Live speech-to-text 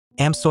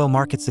Amsoil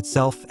markets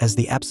itself as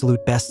the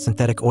absolute best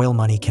synthetic oil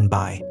money can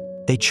buy.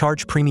 They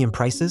charge premium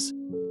prices,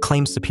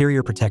 claim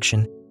superior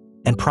protection,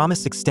 and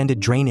promise extended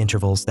drain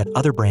intervals that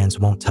other brands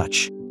won't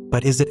touch.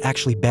 But is it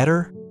actually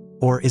better,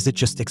 or is it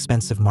just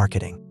expensive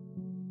marketing?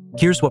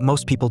 Here's what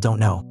most people don't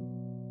know.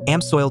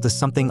 Amsoil does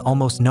something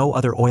almost no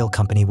other oil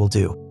company will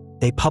do.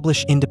 They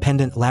publish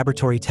independent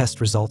laboratory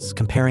test results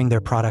comparing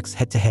their products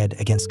head-to-head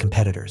against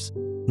competitors.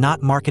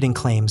 Not marketing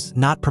claims,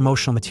 not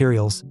promotional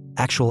materials,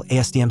 actual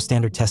ASTM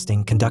standard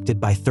testing conducted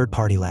by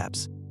third-party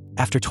labs.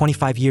 After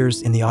 25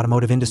 years in the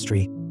automotive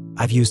industry,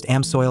 I've used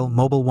Amsoil,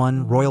 Mobil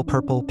 1, Royal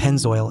Purple,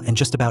 Pennzoil, and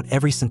just about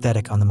every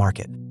synthetic on the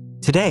market.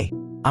 Today,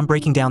 I'm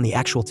breaking down the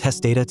actual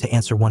test data to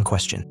answer one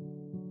question.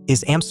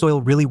 Is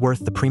Amsoil really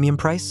worth the premium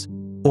price,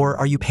 or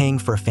are you paying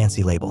for a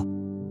fancy label?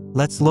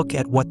 Let's look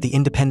at what the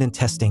independent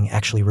testing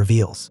actually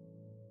reveals.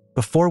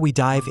 Before we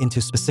dive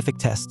into specific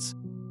tests,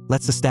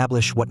 let's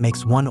establish what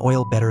makes one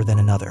oil better than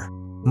another.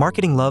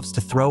 Marketing loves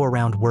to throw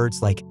around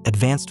words like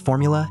advanced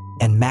formula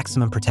and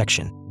maximum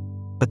protection,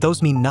 but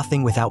those mean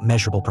nothing without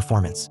measurable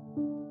performance.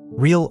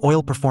 Real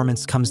oil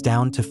performance comes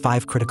down to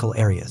 5 critical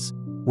areas.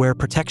 Wear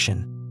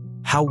protection.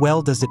 How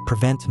well does it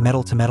prevent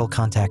metal-to-metal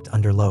contact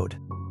under load?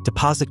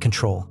 Deposit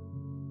control.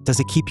 Does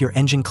it keep your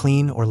engine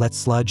clean or let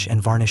sludge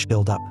and varnish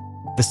build up?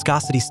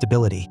 Viscosity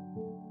stability.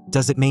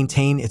 Does it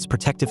maintain its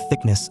protective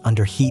thickness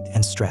under heat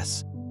and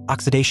stress?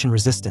 Oxidation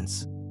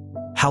resistance.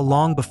 How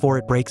long before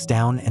it breaks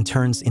down and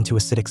turns into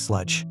acidic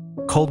sludge?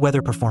 Cold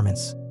weather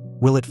performance.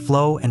 Will it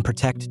flow and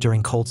protect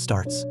during cold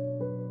starts?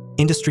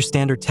 Industry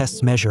standard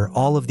tests measure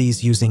all of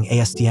these using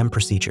ASTM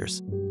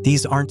procedures.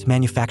 These aren't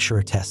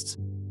manufacturer tests.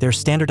 They're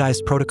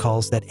standardized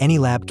protocols that any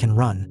lab can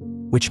run,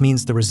 which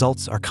means the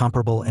results are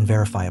comparable and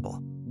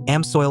verifiable.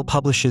 Amsoil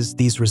publishes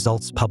these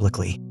results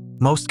publicly.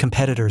 Most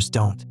competitors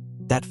don't.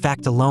 That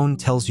fact alone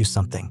tells you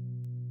something.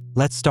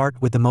 Let's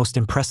start with the most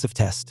impressive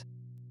test,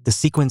 the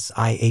Sequence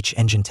IIIH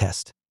engine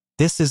test.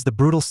 This is the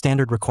brutal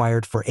standard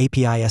required for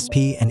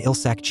API-SP and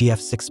ILSAC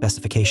GF6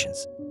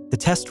 specifications. The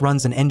test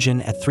runs an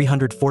engine at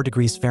 304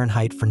 degrees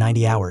Fahrenheit for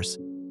 90 hours,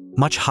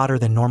 much hotter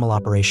than normal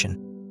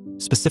operation,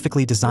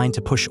 specifically designed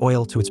to push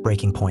oil to its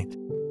breaking point.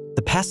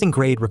 The passing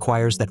grade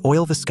requires that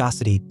oil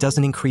viscosity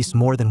doesn't increase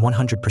more than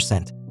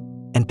 100%,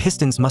 and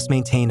pistons must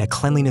maintain a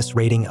cleanliness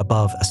rating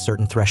above a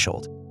certain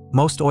threshold.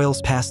 Most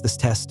oils pass this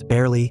test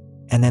barely,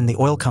 and then the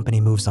oil company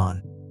moves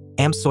on.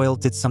 Amsoil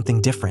did something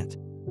different.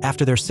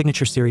 After their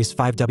signature series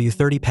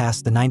 5W30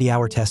 passed the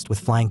 90-hour test with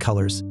flying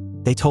colors,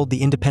 they told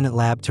the independent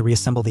lab to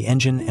reassemble the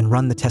engine and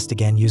run the test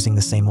again using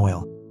the same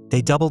oil.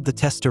 They doubled the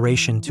test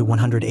duration to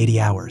 180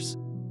 hours.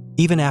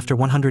 Even after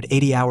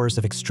 180 hours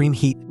of extreme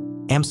heat,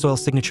 Amsoil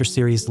signature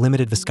series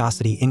limited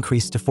viscosity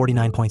increased to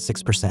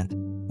 49.6%,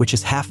 which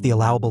is half the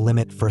allowable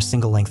limit for a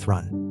single-length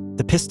run.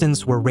 The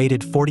pistons were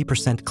rated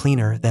 40%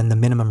 cleaner than the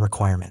minimum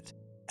requirement.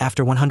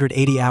 After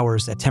 180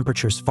 hours at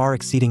temperatures far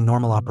exceeding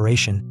normal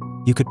operation,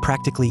 you could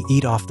practically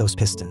eat off those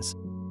pistons.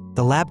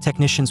 The lab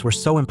technicians were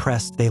so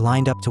impressed they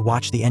lined up to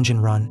watch the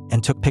engine run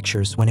and took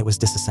pictures when it was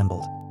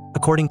disassembled.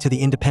 According to the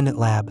independent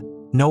lab,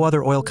 no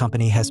other oil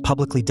company has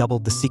publicly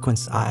doubled the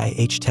Sequence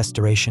IIIH test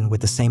duration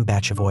with the same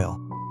batch of oil.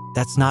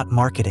 That's not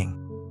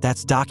marketing.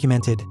 That's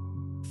documented,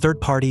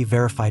 third-party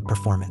verified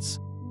performance.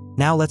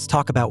 Now let's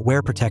talk about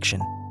wear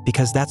protection,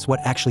 because that's what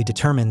actually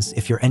determines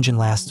if your engine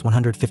lasts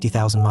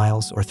 150,000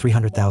 miles or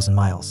 300,000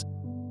 miles.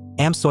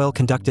 Amsoil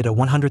conducted a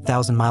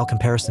 100,000-mile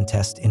comparison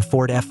test in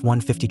Ford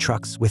F-150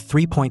 trucks with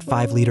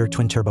 3.5-liter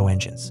twin-turbo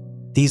engines.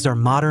 These are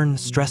modern,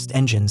 stressed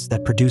engines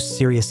that produce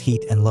serious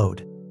heat and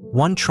load.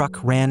 One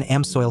truck ran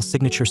Amsoil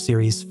Signature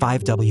Series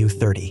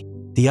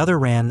 5W30. The other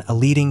ran a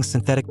leading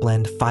synthetic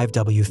blend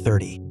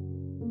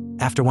 5W30.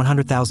 After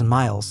 100,000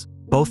 miles,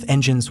 both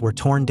engines were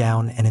torn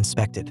down and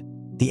inspected.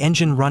 The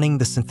engine running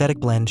the synthetic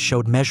blend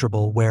showed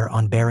measurable wear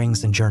on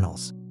bearings and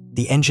journals.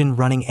 The engine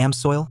running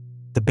Amsoil,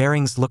 the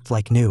bearings looked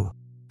like new.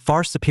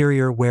 Far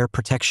superior wear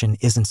protection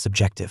isn't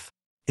subjective.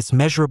 It's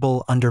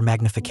measurable under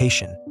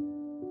magnification.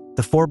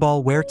 The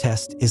 4-ball wear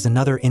test is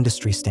another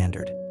industry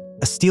standard.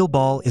 A steel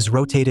ball is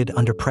rotated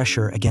under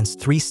pressure against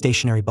 3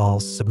 stationary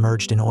balls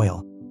submerged in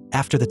oil.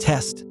 After the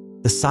test,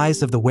 the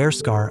size of the wear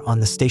scar on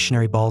the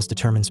stationary balls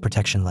determines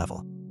protection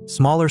level.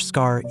 Smaller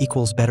scar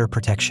equals better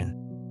protection.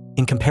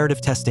 In comparative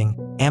testing,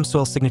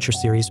 Amsoil Signature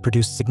Series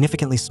produced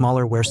significantly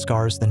smaller wear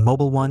scars than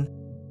Mobil 1,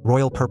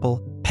 Royal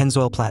Purple,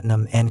 Pennzoil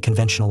Platinum, and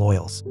conventional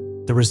oils.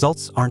 The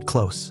results aren't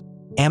close.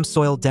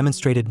 Amsoil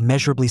demonstrated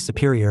measurably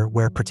superior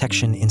wear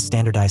protection in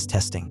standardized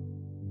testing.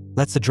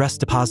 Let's address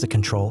deposit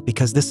control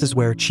because this is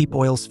where cheap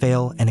oils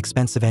fail and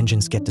expensive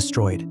engines get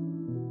destroyed.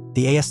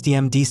 The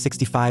ASTM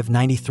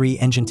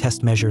D6593 engine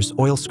test measures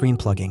oil screen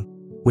plugging,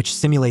 which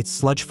simulates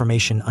sludge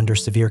formation under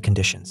severe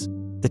conditions.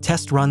 The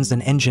test runs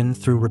an engine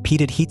through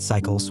repeated heat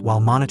cycles while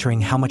monitoring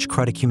how much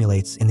crud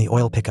accumulates in the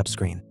oil pickup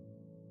screen.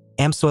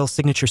 Amsoil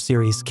Signature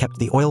Series kept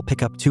the oil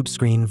pickup tube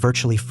screen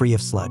virtually free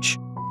of sludge.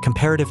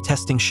 Comparative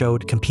testing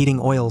showed competing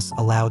oils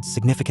allowed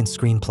significant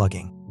screen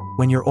plugging.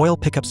 When your oil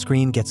pickup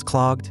screen gets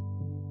clogged,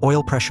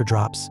 oil pressure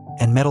drops,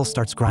 and metal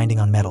starts grinding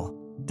on metal.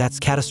 That's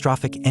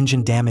catastrophic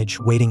engine damage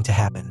waiting to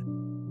happen.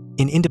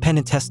 In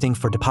independent testing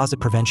for deposit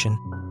prevention,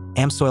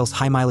 Amsoil's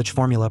high-mileage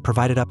formula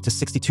provided up to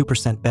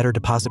 62% better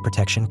deposit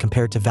protection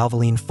compared to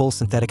Valvoline full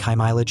synthetic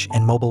high-mileage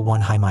and Mobil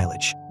 1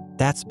 high-mileage.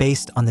 That's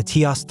based on the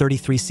TIOS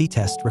 33C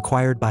test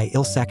required by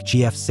IIIH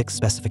GF6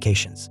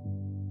 specifications.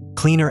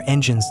 Cleaner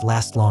engines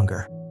last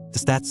longer.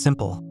 It's that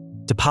simple.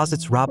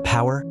 Deposits rob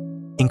power,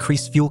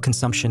 increase fuel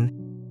consumption,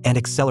 and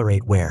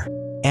accelerate wear.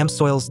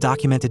 Amsoil's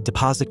documented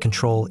deposit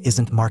control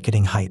isn't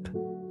marketing hype.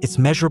 It's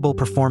measurable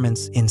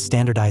performance in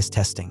standardized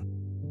testing.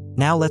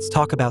 Now let's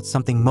talk about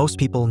something most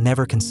people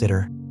never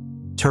consider: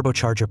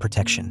 turbocharger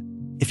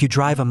protection. If you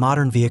drive a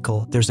modern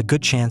vehicle, there's a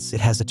good chance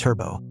it has a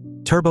turbo.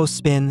 Turbos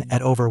spin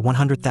at over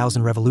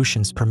 100,000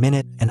 revolutions per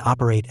minute and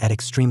operate at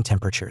extreme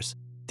temperatures.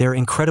 They're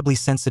incredibly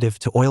sensitive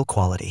to oil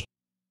quality.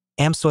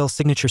 Amsoil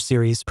Signature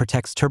Series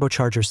protects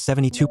turbochargers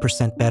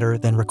 72% better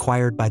than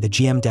required by the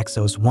GM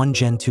Dexo's 1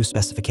 Gen 2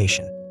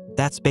 specification.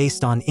 That's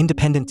based on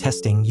independent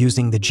testing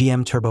using the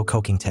GM turbo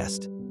coking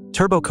test.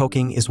 Turbo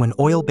coking is when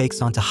oil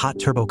bakes onto hot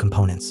turbo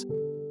components,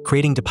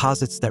 creating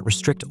deposits that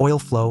restrict oil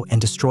flow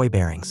and destroy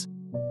bearings.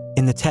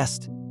 In the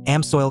test,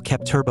 Amsoil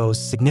kept turbos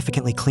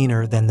significantly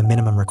cleaner than the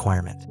minimum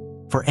requirement.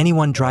 For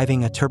anyone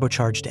driving a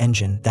turbocharged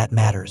engine, that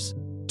matters.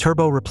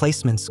 Turbo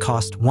replacements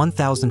cost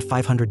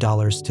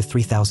 $1,500 to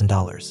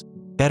 $3,000.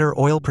 Better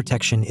oil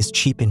protection is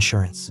cheap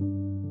insurance.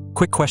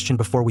 Quick question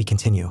before we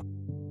continue.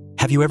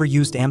 Have you ever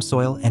used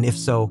Amsoil, and if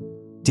so,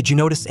 did you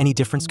notice any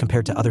difference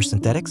compared to other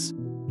synthetics?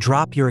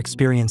 Drop your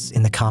experience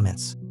in the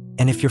comments.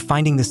 And if you're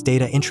finding this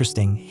data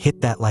interesting,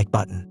 hit that like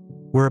button.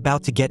 We're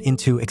about to get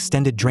into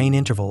extended drain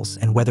intervals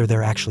and whether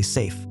they're actually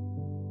safe.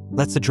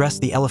 Let's address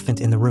the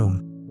elephant in the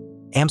room.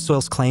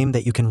 Amsoil's claim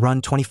that you can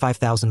run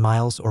 25,000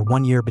 miles or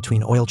 1 year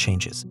between oil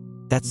changes.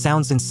 That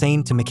sounds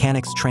insane to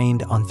mechanics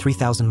trained on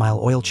 3,000-mile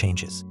oil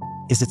changes.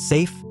 Is it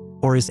safe,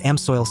 or is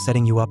Amsoil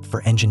setting you up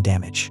for engine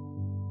damage?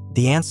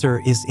 The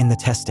answer is in the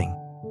testing.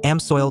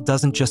 Amsoil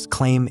doesn't just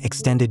claim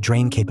extended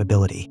drain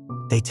capability.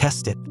 They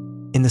test it.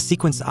 In the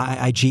sequence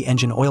IIIH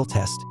engine oil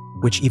test,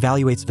 which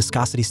evaluates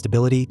viscosity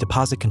stability,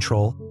 deposit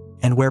control,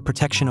 and wear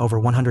protection over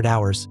 100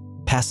 hours,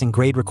 passing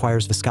grade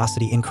requires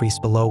viscosity increase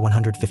below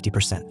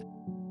 150%.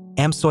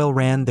 Amsoil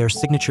ran their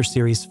Signature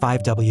Series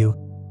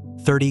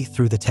 5W30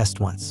 through the test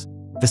once.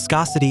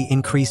 Viscosity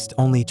increased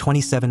only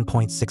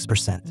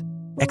 27.6%.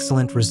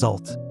 Excellent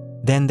result.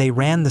 Then they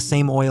ran the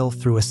same oil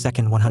through a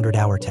second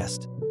 100-hour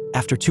test.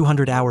 After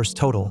 200 hours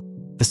total,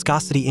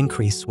 viscosity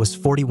increase was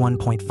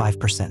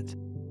 41.5%.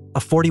 A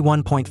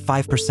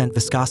 41.5%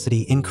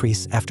 viscosity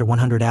increase after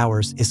 100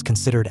 hours is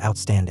considered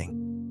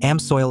outstanding.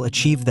 Amsoil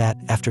achieved that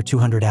after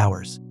 200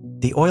 hours.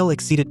 The oil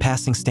exceeded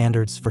passing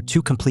standards for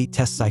 2 complete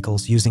test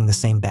cycles using the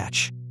same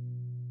batch.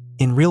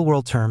 In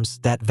real-world terms,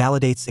 that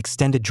validates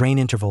extended drain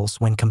intervals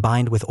when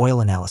combined with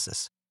oil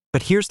analysis.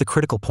 But here's the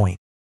critical point.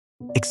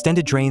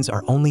 Extended drains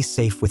are only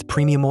safe with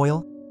premium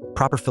oil,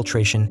 proper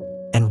filtration,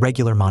 and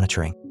regular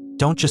monitoring.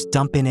 Don't just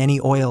dump in any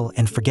oil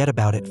and forget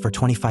about it for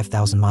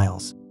 25,000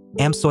 miles.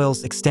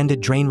 Amsoil's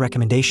extended drain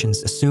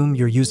recommendations assume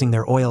you're using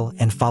their oil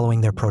and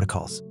following their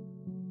protocols.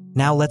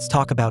 Now let's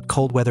talk about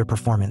cold weather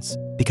performance,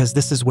 because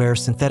this is where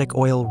synthetic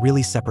oil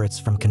really separates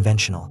from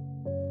conventional.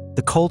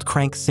 The cold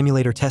crank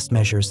simulator test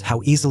measures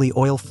how easily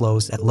oil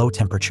flows at low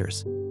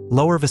temperatures.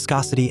 Lower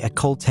viscosity at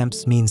cold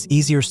temps means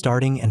easier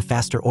starting and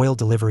faster oil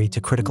delivery to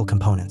critical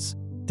components.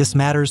 This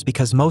matters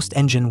because most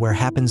engine wear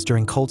happens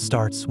during cold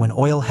starts when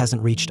oil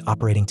hasn't reached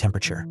operating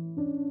temperature.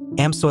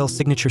 Amsoil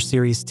Signature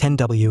Series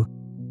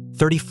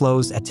 10W30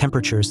 flows at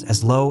temperatures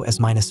as low as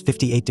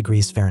 -58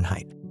 degrees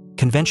Fahrenheit.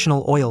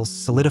 Conventional oils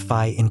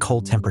solidify in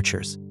cold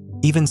temperatures.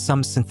 Even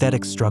some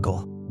synthetics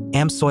struggle.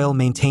 Amsoil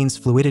maintains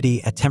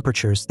fluidity at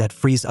temperatures that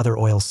freeze other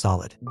oils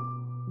solid.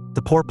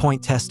 The pour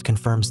point test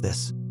confirms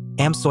this.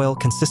 Amsoil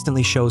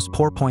consistently shows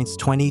pour points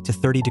 20 to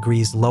 30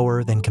 degrees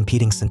lower than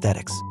competing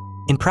synthetics.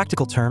 In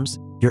practical terms,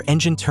 your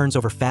engine turns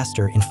over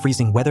faster in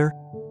freezing weather,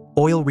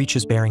 oil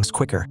reaches bearings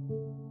quicker,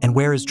 and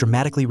wear is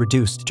dramatically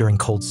reduced during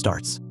cold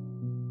starts.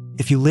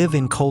 If you live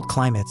in cold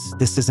climates,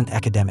 this isn't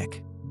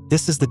academic.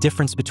 This is the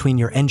difference between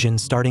your engine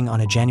starting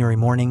on a January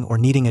morning or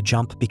needing a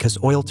jump because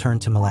oil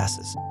turned to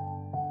molasses.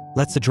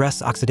 Let's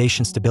address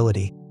oxidation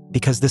stability,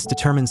 because this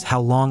determines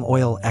how long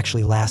oil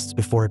actually lasts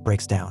before it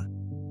breaks down.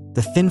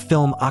 The thin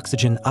film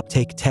oxygen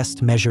uptake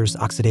test measures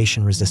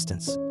oxidation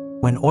resistance.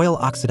 When oil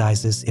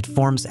oxidizes, it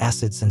forms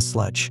acids and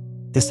sludge.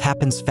 This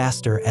happens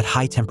faster at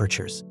high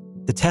temperatures.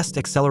 The test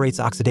accelerates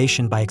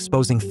oxidation by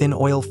exposing thin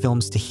oil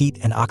films to heat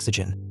and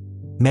oxygen,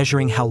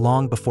 measuring how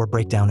long before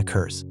breakdown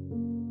occurs.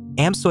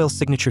 Amsoil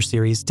Signature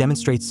Series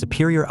demonstrates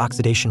superior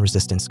oxidation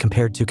resistance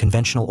compared to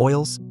conventional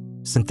oils,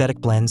 synthetic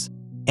blends,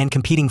 and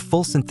competing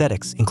full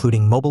synthetics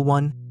including Mobil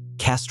 1,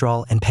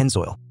 Castrol, and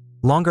Pennzoil.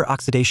 Longer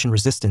oxidation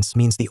resistance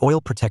means the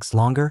oil protects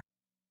longer,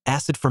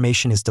 acid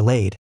formation is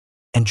delayed,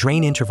 and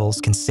drain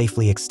intervals can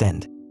safely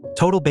extend.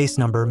 Total base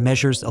number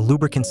measures a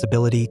lubricant's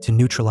ability to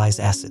neutralize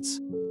acids.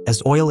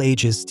 As oil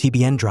ages,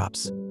 TBN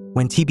drops.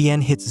 When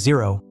TBN hits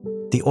 0,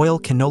 the oil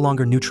can no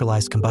longer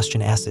neutralize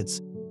combustion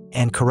acids,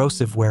 and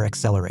corrosive wear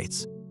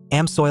accelerates.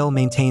 Amsoil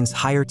maintains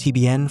higher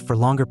TBN for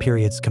longer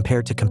periods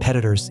compared to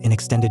competitors in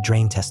extended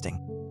drain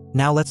testing.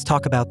 Now let's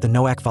talk about the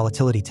NOAC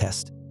volatility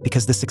test,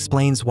 because this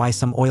explains why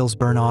some oils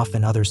burn off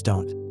and others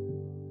don't.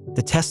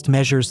 The test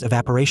measures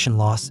evaporation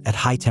loss at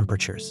high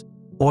temperatures.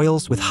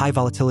 Oils with high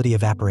volatility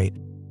evaporate,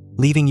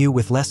 leaving you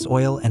with less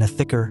oil and a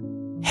thicker,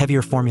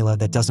 heavier formula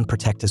that doesn't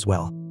protect as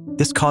well.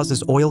 This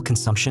causes oil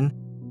consumption,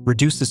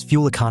 reduces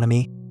fuel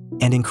economy,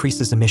 and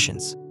increases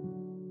emissions.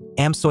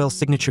 Amsoil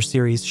Signature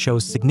Series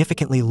shows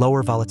significantly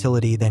lower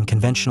volatility than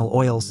conventional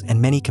oils and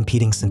many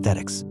competing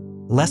synthetics.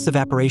 Less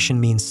evaporation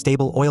means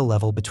stable oil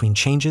level between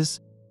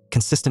changes,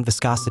 consistent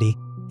viscosity,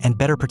 and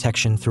better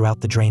protection throughout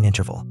the drain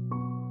interval.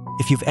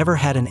 If you've ever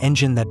had an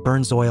engine that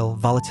burns oil,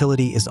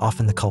 volatility is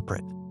often the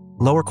culprit.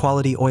 Lower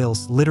quality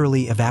oils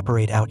literally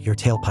evaporate out your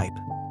tailpipe.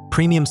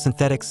 Premium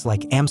synthetics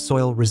like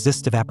Amsoil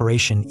resist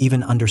evaporation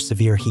even under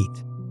severe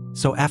heat.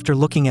 So after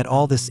looking at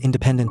all this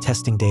independent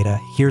testing data,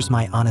 here's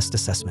my honest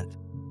assessment.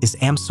 Is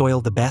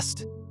Amsoil the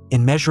best?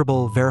 In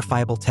measurable,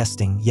 verifiable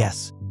testing,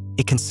 yes.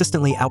 It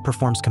consistently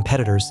outperforms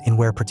competitors in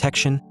wear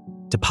protection,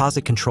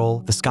 deposit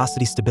control,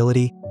 viscosity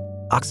stability,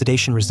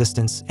 oxidation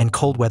resistance, and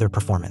cold weather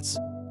performance.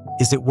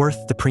 Is it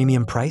worth the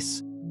premium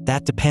price?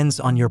 That depends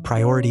on your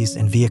priorities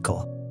and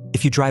vehicle.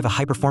 If you drive a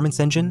high-performance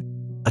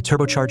engine, a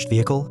turbocharged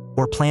vehicle,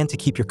 or plan to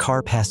keep your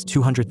car past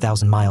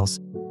 200,000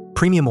 miles,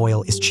 premium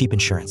oil is cheap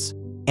insurance.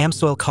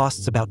 Amsoil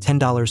costs about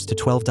 $10 to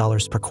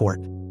 $12 per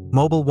quart.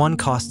 Mobil 1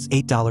 costs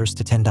 $8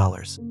 to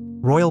 $10.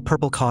 Royal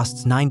Purple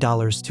costs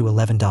 $9 to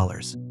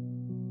 $11.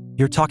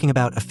 You're talking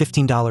about a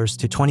 $15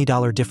 to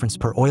 $20 difference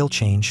per oil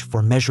change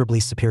for measurably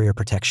superior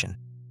protection.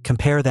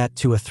 Compare that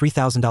to a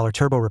 $3,000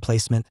 turbo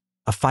replacement,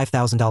 a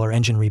 $5,000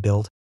 engine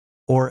rebuild,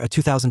 or a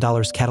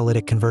 $2,000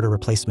 catalytic converter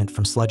replacement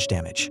from sludge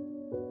damage.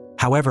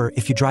 However,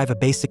 if you drive a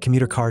basic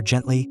commuter car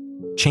gently,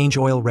 change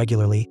oil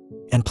regularly,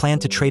 and plan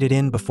to trade it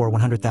in before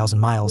 100,000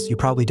 miles, you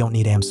probably don't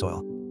need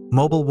Amsoil.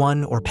 Mobil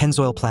 1 or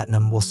Pennzoil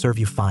Platinum will serve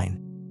you fine.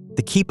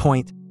 The key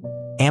point,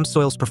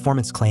 Amsoil's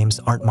performance claims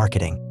aren't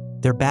marketing.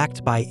 They're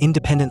backed by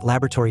independent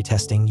laboratory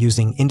testing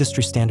using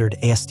industry-standard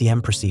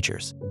ASTM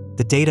procedures.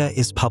 The data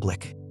is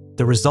public.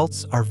 The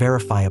results are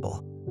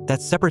verifiable.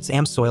 That separates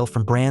Amsoil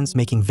from brands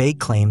making vague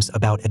claims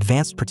about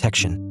advanced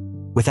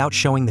protection without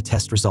showing the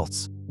test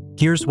results.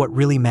 Here's what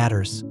really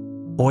matters: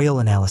 oil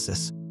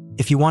analysis.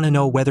 If you want to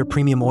know whether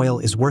premium oil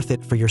is worth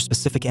it for your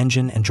specific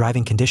engine and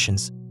driving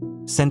conditions,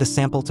 send a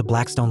sample to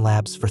Blackstone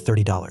Labs for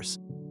 $30.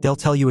 They'll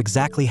tell you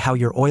exactly how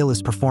your oil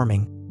is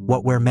performing,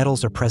 what wear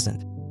metals are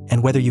present,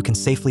 and whether you can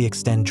safely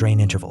extend drain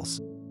intervals.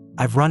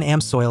 I've run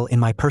Amsoil in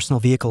my personal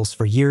vehicles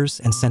for years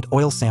and sent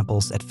oil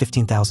samples at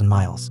 15,000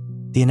 miles.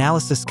 The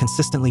analysis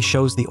consistently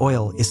shows the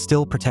oil is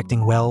still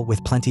protecting well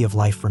with plenty of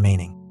life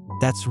remaining.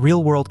 That's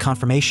real-world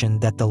confirmation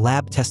that the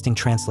lab testing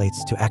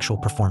translates to actual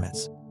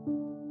performance.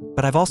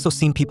 But I've also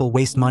seen people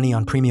waste money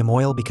on premium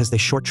oil because they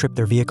short-trip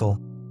their vehicle,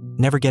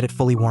 never get it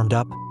fully warmed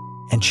up,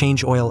 and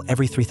change oil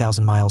every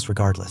 3,000 miles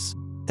regardless.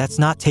 That's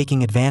not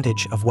taking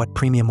advantage of what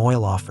premium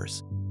oil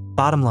offers.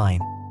 Bottom line,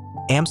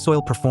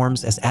 Amsoil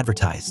performs as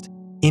advertised.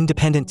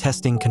 Independent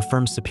testing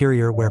confirms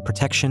superior wear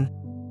protection,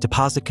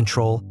 deposit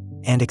control,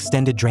 and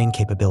extended drain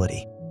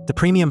capability. The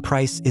premium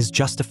price is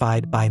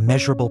justified by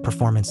measurable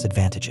performance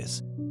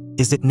advantages.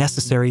 Is it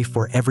necessary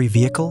for every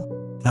vehicle?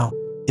 No.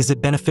 Is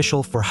it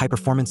beneficial for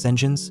high-performance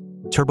engines,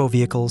 turbo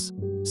vehicles,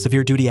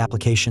 severe-duty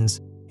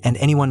applications, and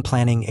anyone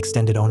planning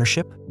extended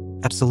ownership?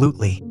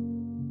 Absolutely.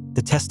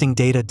 The testing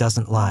data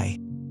doesn't lie.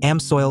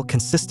 Amsoil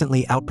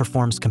consistently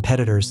outperforms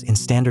competitors in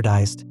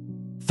standardized,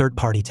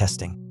 third-party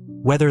testing.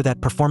 Whether that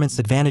performance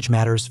advantage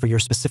matters for your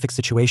specific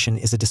situation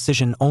is a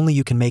decision only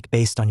you can make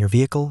based on your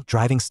vehicle,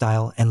 driving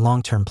style, and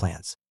long-term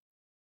plans.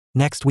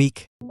 Next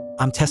week,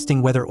 I'm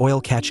testing whether oil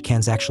catch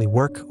cans actually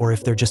work or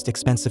if they're just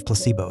expensive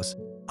placebos.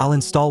 I'll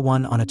install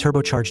one on a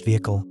turbocharged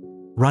vehicle,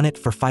 run it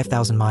for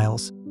 5,000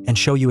 miles, and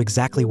show you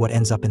exactly what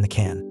ends up in the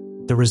can.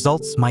 The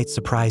results might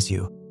surprise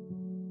you.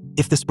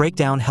 If this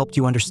breakdown helped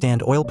you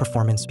understand oil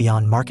performance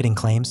beyond marketing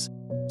claims,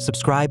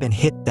 subscribe and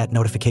hit that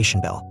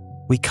notification bell.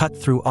 We cut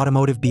through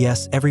automotive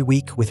BS every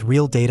week with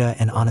real data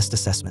and honest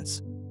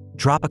assessments.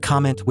 Drop a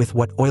comment with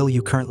what oil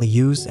you currently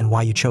use and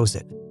why you chose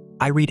it.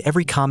 I read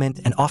every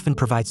comment and often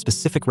provide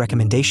specific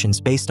recommendations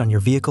based on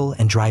your vehicle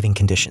and driving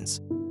conditions.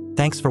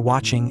 Thanks for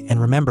watching, and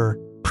remember,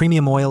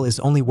 premium oil is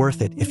only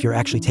worth it if you're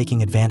actually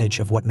taking advantage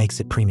of what makes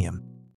it premium.